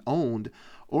should be owned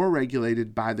or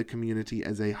regulated by the community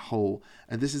as a whole.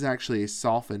 And this is actually a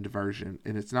softened version,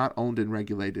 and it's not owned and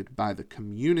regulated by the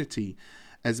community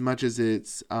as much as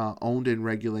it's owned and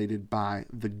regulated by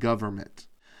the government.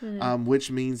 Which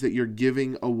means that you're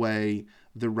giving away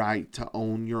the right to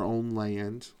own your own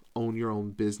land, own your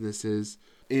own businesses.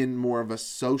 In more of a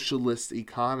socialist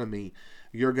economy,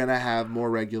 you're going to have more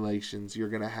regulations. You're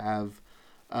going to have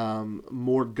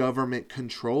more government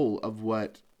control of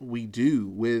what we do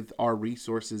with our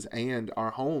resources and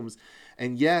our homes.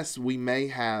 And yes, we may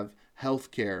have health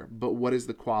care, but what is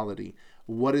the quality?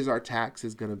 What is our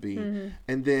taxes going to be?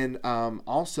 And then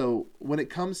also, when it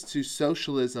comes to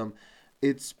socialism,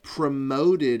 it's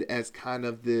promoted as kind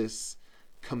of this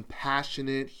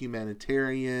compassionate,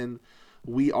 humanitarian,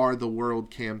 we are the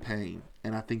world campaign.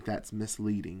 And I think that's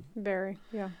misleading. Very,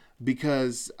 yeah.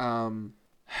 Because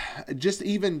just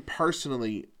even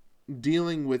personally,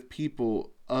 dealing with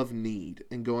people of need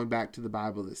and going back to the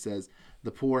Bible that says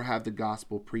the poor have the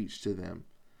gospel preached to them.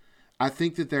 I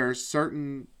think that there are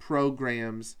certain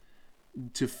programs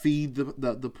to feed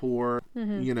the poor,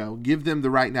 give them the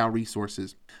right now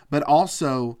resources, but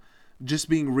also just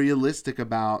being realistic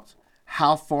about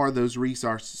how far those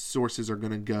resources are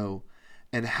going to go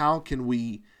and how can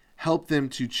we help them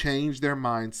to change their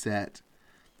mindset,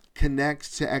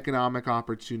 connect to economic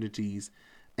opportunities,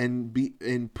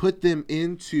 and put them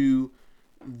into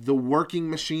the working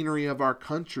machinery of our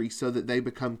country so that they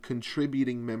become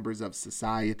contributing members of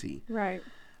society. Right.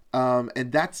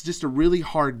 And that's just a really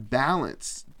hard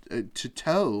balance to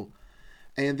toe.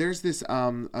 And there's this a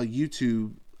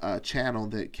YouTube channel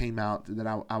that came out that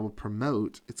I will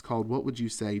promote. It's called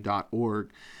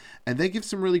whatwouldyousay.org. And they give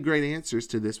some really great answers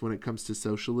to this when it comes to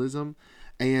socialism.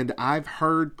 And I've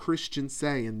heard Christians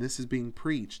say, and this is being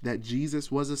preached, that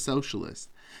Jesus was a socialist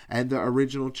and the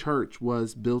original church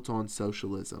was built on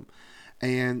socialism.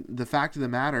 And the fact of the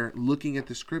matter, looking at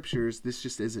the scriptures, this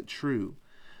just isn't true.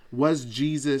 Was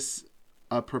Jesus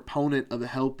a proponent of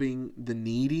helping the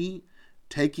needy,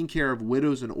 taking care of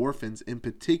widows and orphans in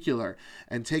particular,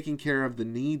 and taking care of the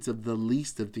needs of the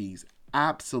least of these.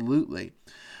 Absolutely.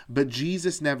 But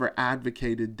Jesus never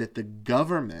advocated that the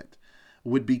government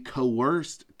would be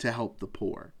coerced to help the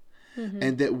poor.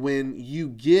 And that when you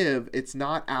give, it's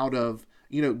not out of,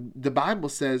 the Bible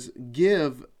says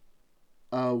give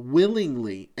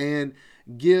willingly and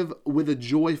give with a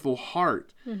joyful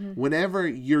heart. Whenever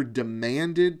you're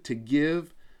demanded to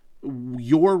give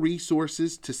your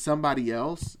resources to somebody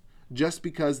else just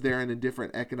because they're in a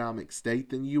different economic state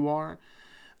than you are,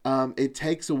 it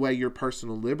takes away your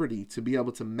personal liberty to be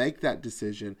able to make that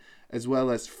decision as well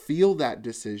as feel that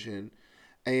decision.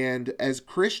 And as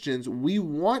Christians, we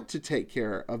want to take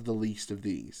care of the least of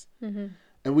these.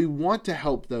 And we want to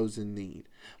help those in need.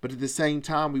 But at the same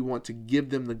time, we want to give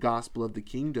them the gospel of the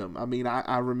kingdom. I mean,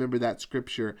 I remember that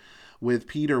scripture with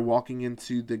Peter walking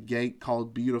into the gate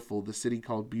called Beautiful, the city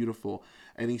called Beautiful,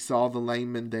 and he saw the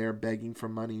lame man there begging for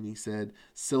money, and he said,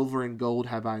 "Silver and gold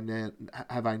have I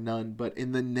none, but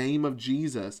in the name of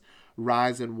Jesus,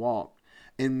 rise and walk."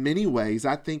 In many ways,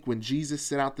 I think when Jesus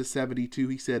sent out the 72,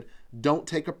 he said, don't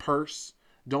take a purse,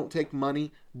 don't take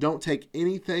money, don't take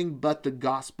anything but the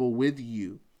gospel with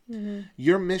you.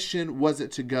 Your mission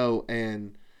wasn't to go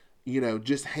and,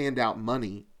 just hand out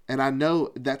money. And I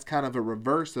know that's kind of a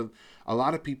reverse of a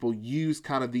lot of people use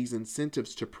kind of these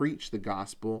incentives to preach the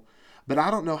gospel, but I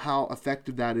don't know how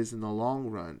effective that is in the long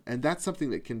run. And that's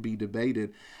something that can be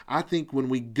debated. I think when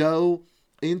we go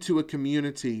into a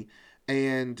community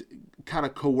and kind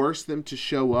of coerce them to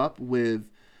show up with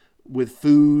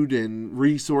food and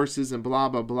resources and blah,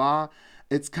 blah, blah,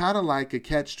 it's kind of like a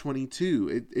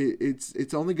catch-22.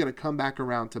 It's only going to come back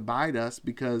around to bite us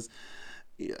because,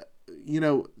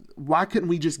 why couldn't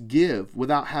we just give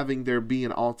without having there be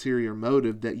an ulterior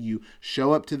motive that you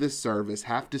show up to this service,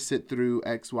 have to sit through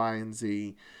X, Y, and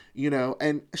Z,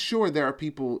 and sure, there are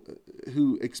people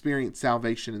who experience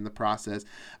salvation in the process,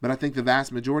 but I think the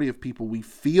vast majority of people we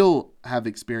feel have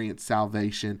experienced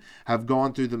salvation have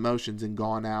gone through the motions and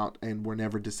gone out and were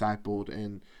never discipled.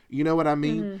 And you know what I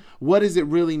mean? What does it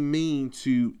really mean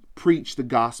to preach the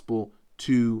gospel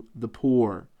to the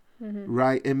poor?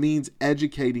 Right? It means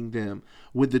educating them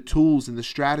with the tools and the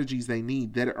strategies they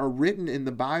need that are written in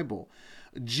the Bible.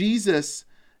 Jesus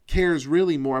cares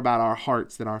really more about our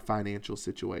hearts than our financial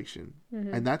situation.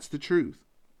 And that's the truth.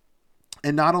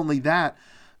 And not only that,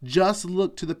 just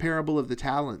look to the parable of the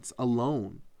talents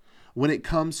alone. When it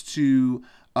comes to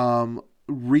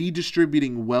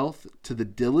redistributing wealth to the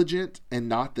diligent and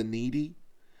not the needy,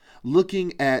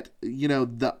 looking at,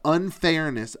 the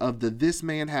unfairness of this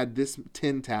man had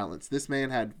 10 talents, this man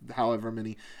had however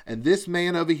many, and this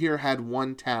man over here had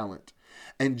 1 talent.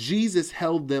 And Jesus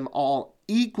held them all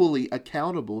equally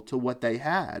accountable to what they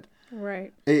had.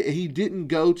 Right. He didn't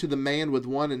go to the man with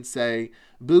 1 and say,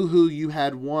 boo-hoo, you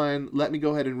had 1, let me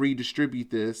go ahead and redistribute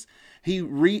this.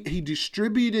 He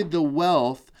distributed the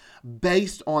wealth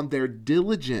based on their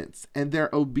diligence and their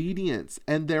obedience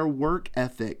and their work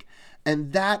ethic.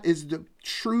 And that is the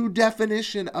true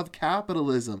definition of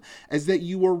capitalism, is that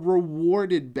you are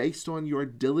rewarded based on your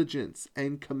diligence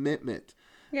and commitment.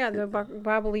 Yeah, the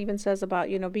Bible even says about,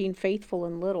 being faithful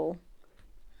in little.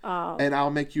 And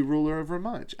I'll make you ruler over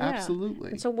much. Yeah.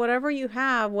 Absolutely. And so whatever you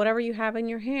have in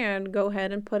your hand, go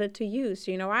ahead and put it to use.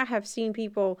 I have seen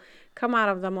people come out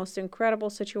of the most incredible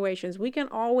situations. We can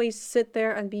always sit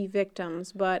there and be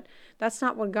victims, but that's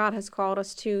not what God has called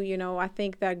us to. I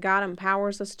think that God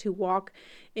empowers us to walk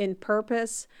in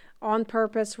purpose, on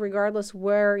purpose, regardless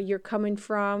where you're coming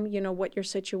from, what your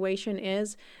situation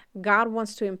is. God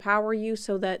wants to empower you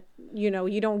so that, you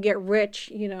don't get rich,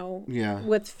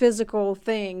 with physical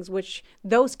things, which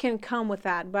those can come with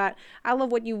that. But I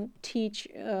love what you teach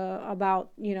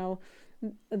about,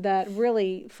 that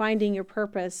really finding your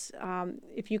purpose.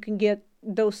 If you can get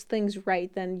those things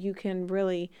right, then you can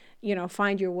really,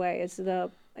 find your way. It's a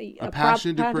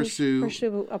passion to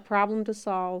pursue, a problem to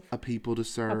solve, a people to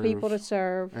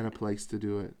serve, and a place to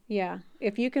do it. Yeah,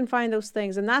 if you can find those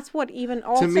things, and that's what even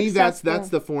all to me that's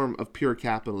the form of pure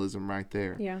capitalism right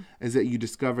there. Yeah, is that you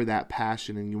discover that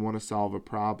passion and you want to solve a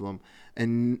problem,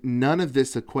 and none of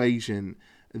this equation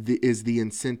the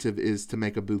incentive is to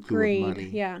make a buku of money.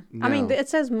 Yeah. No. I mean, it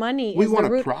says money we is want the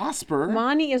to root. Prosper.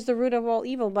 Money is the root of all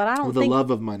evil, but I don't think the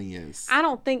love of money is. I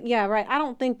don't think, yeah, right. I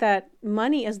don't think that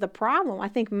money is the problem. I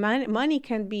think money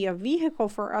can be a vehicle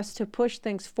for us to push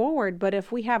things forward, but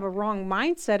if we have a wrong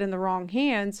mindset in the wrong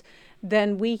hands,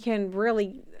 then we can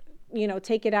really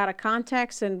take it out of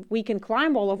context, and we can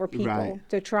climb all over people Right.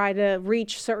 to try to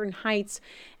reach certain heights.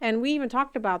 And we even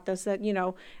talked about this, that,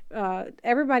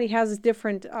 everybody has a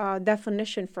different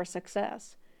definition for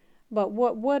success. But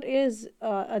what is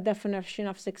a definition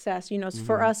of success?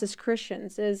 For us as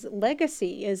Christians, is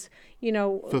legacy, is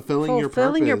Fulfilling your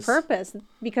your purpose. purpose.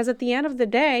 Because at the end of the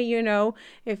day,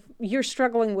 if you're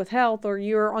struggling with health or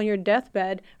you're on your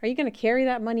deathbed, are you going to carry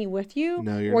that money with you?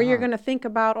 No, you're Or you're not. going to think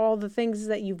about all the things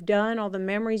that you've done, all the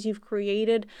memories you've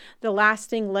created, the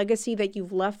lasting legacy that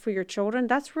you've left for your children?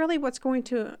 That's really what's going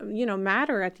to,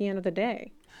 matter at the end of the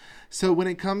day. So when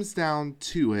it comes down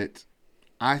to it,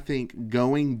 I think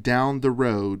going down the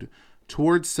road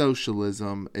towards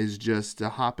socialism is just a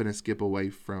hop and a skip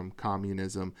away from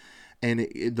communism. And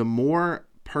the more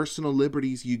personal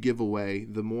liberties you give away,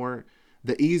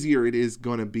 the easier it is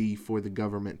going to be for the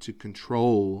government to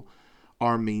control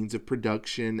our means of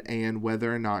production and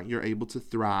whether or not you're able to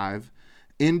thrive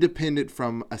independent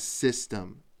from a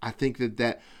system. I think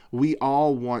that we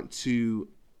all want to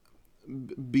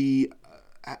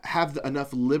have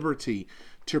enough liberty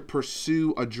to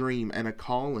pursue a dream and a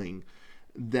calling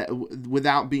that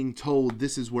without being told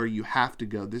this is where you have to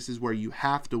go, this is where you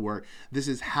have to work, this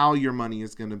is how your money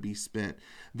is going to be spent,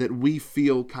 that we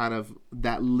feel kind of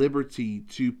that liberty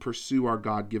to pursue our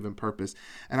God-given purpose.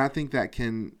 And I think that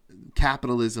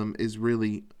capitalism is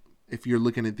really, if you're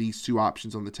looking at these two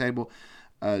options on the table,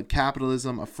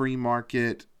 capitalism, a free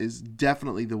market, is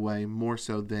definitely the way, more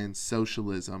so than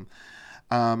socialism.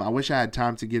 I wish I had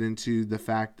time to get into the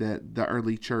fact that the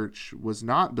early church was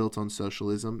not built on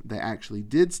socialism. They actually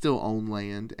did still own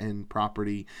land and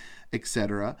property,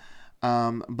 etc.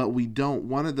 But we don't.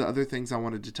 One of the other things I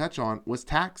wanted to touch on was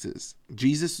taxes.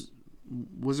 Jesus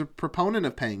was a proponent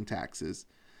of paying taxes,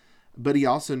 but he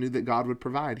also knew that God would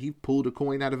provide. He pulled a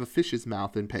coin out of a fish's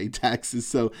mouth and paid taxes.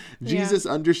 So Jesus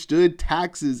understood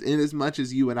taxes in as much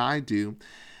as you and I do.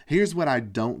 Here's what I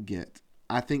don't get.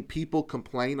 I think people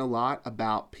complain a lot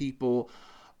about people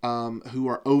who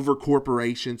are over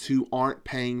corporations who aren't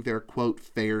paying their, quote,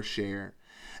 fair share.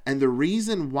 And the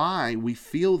reason why we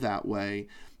feel that way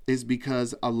is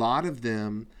because a lot of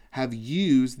them have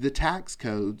used the tax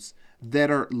codes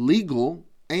that are legal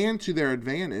and to their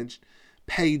advantage,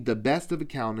 paid the best of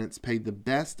accountants, paid the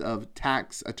best of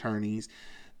tax attorneys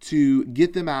to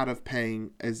get them out of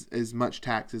paying as much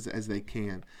taxes as they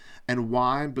can. And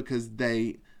why? Because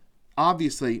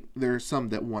obviously, there are some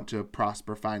that want to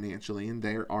prosper financially, and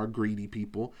there are greedy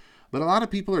people. But a lot of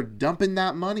people are dumping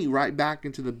that money right back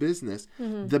into the business.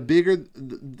 Mm-hmm.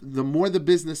 The more the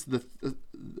business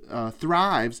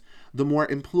thrives, the more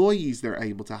employees they're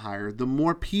able to hire, the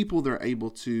more people they're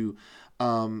able to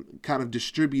kind of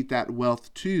distribute that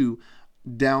wealth to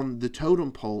down the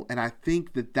totem pole. And I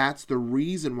think that's the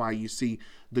reason why you see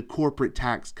the corporate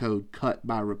tax code cut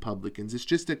by Republicans. It's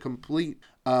just a complete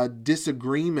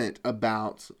disagreement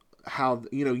about how,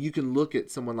 you can look at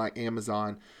someone like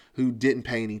Amazon who didn't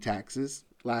pay any taxes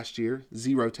last year,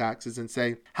 0 taxes, and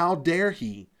say, how dare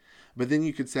he? But then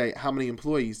you could say, how many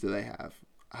employees do they have?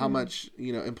 How much,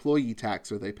 employee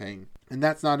tax are they paying? And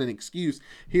that's not an excuse.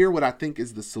 Here, what I think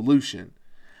is the solution.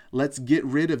 Let's get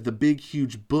rid of the big,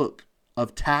 huge book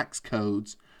of tax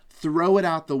codes, throw it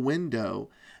out the window,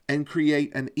 and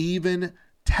create an even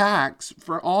tax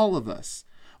for all of us,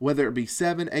 whether it be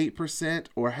 7, 8%,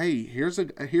 or hey, here's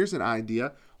an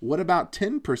idea. What about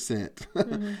 10%?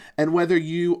 Mm-hmm. And whether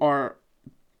you are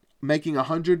making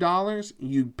 $100,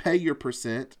 you pay your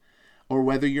percent, or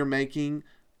whether you're making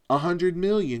 100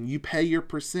 million, you pay your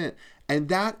percent. And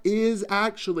that is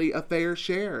actually a fair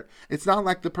share. It's not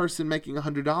like the person making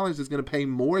 $100 is going to pay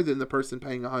more than the person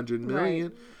paying 100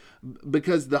 million. Right.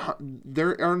 Because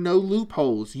there are no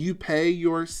loopholes. You pay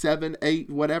your 7, 8,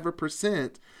 whatever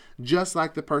percent, just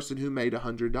like the person who made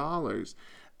 $100.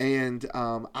 And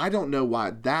I don't know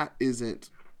why that isn't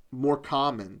more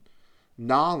common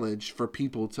knowledge for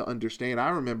people to understand. I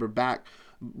remember back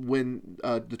when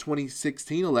the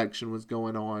 2016 election was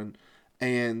going on,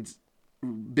 and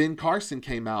Ben Carson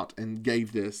came out and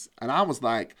gave this, and I was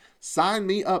like, sign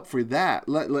me up for that.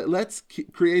 Let's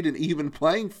create an even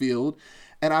playing field,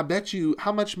 and I bet you,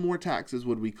 how much more taxes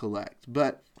would we collect?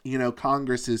 But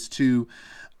Congress is too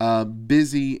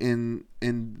busy in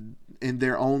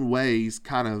their own ways,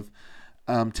 kind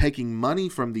of taking money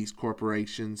from these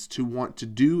corporations to want to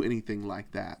do anything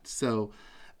like that. So,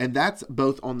 and that's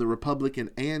both on the Republican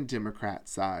and Democrat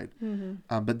side.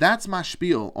 Mm-hmm. But that's my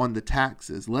spiel on the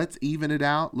taxes. Let's even it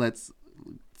out. Let's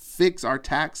fix our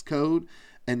tax code,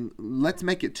 and let's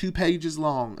make it 2 pages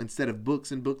long instead of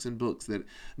books and books and books that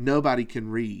nobody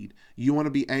can read. You want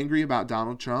to be angry about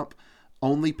Donald Trump?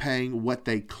 only paying what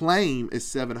they claim is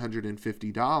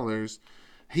 $750,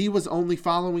 he was only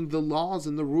following the laws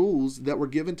and the rules that were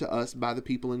given to us by the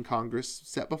people in Congress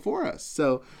set before us.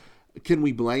 So can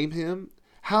we blame him?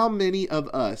 How many of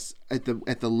us at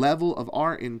the level of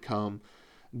our income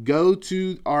go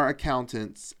to our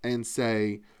accountants and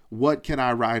say, what can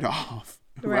I write off?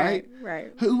 Right?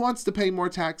 Right. Who wants to pay more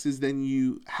taxes than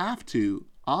you have to,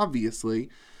 obviously,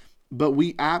 but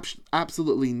we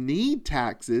absolutely need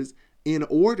taxes in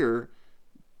order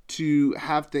to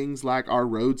have things like our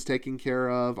roads taken care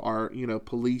of, our,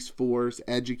 police force,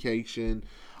 education,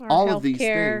 all of these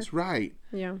things. Right.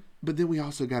 Yeah. But then we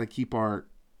also got to keep our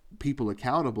people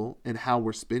accountable in how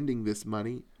we're spending this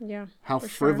money. Yeah. How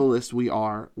frivolous we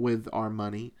are with our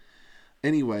money.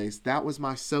 Anyways, that was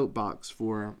my soapbox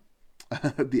for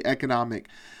the economic.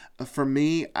 For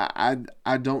me,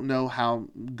 I don't know how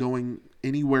going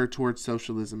anywhere towards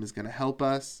socialism is going to help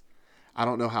us. I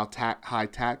don't know how high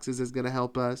taxes is going to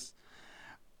help us.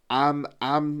 I'm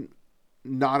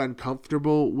not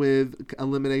uncomfortable with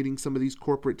eliminating some of these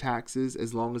corporate taxes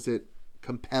as long as it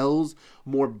compels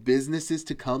more businesses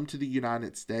to come to the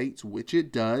United States, which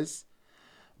it does.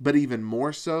 But even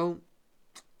more so,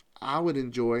 I would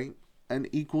enjoy an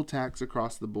equal tax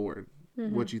across the board.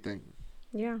 Mm-hmm. What do you think?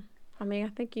 Yeah. I mean, I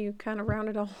think you kind of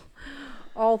rounded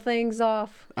all things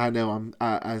off. I know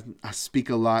I speak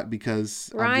a lot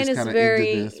because Ryan I'm just kind of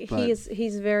into this. But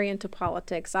he's very into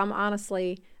politics.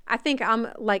 I think I'm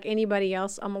like anybody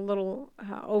else. I'm a little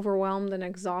overwhelmed and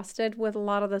exhausted with a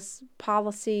lot of this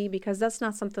policy because that's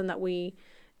not something that we,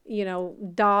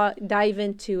 dive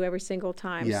into every single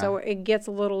time. Yeah. So it gets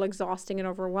a little exhausting and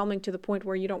overwhelming to the point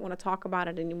where you don't want to talk about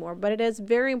it anymore. But it is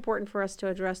very important for us to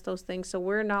address those things so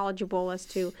we're knowledgeable as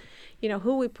to,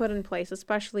 who we put in place,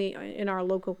 especially in our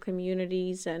local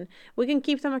communities, and we can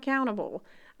keep them accountable.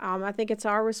 I think it's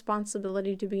our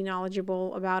responsibility to be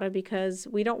knowledgeable about it because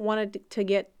we don't want it to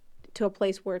get to a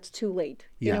place where it's too late.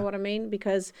 You know what I mean?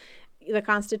 Because the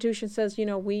Constitution says,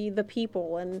 we the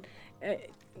people, and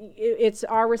it's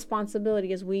our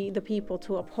responsibility as we the people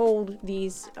to uphold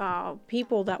these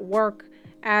people that work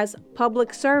as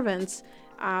public servants,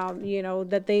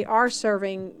 that they are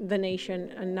serving the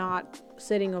nation and not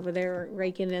sitting over there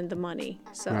raking in the money.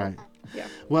 So, right. Yeah.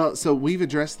 Well, so we've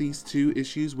addressed these two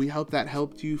issues. We hope that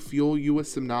helped you, fuel you with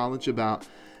some knowledge about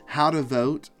how to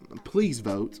vote. Please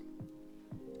vote.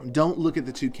 Don't look at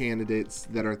the two candidates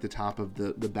that are at the top of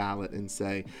the ballot and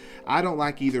say, I don't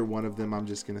like either one of them, I'm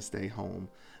just going to stay home.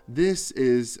 This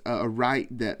is a right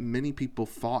that many people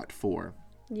fought for.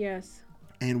 Yes.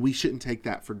 And we shouldn't take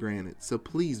that for granted. So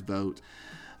please vote.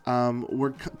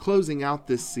 We're closing out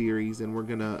this series, and we're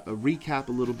going to recap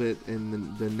a little bit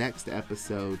in the next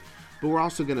episode. But we're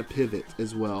also going to pivot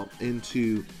as well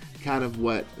into kind of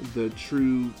what the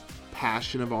true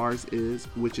passion of ours is,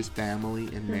 which is family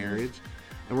and marriage.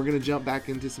 And we're going to jump back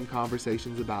into some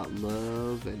conversations about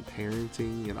love and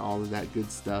parenting and all of that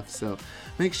good stuff. So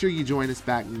make sure you join us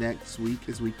back next week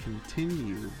as we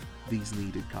continue these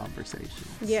needed conversations.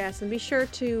 Yes, and be sure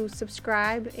to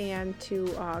subscribe and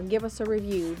to give us a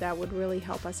review. That would really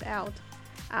help us out.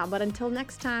 But until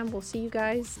next time, we'll see you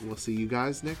guys. We'll see you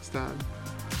guys next time.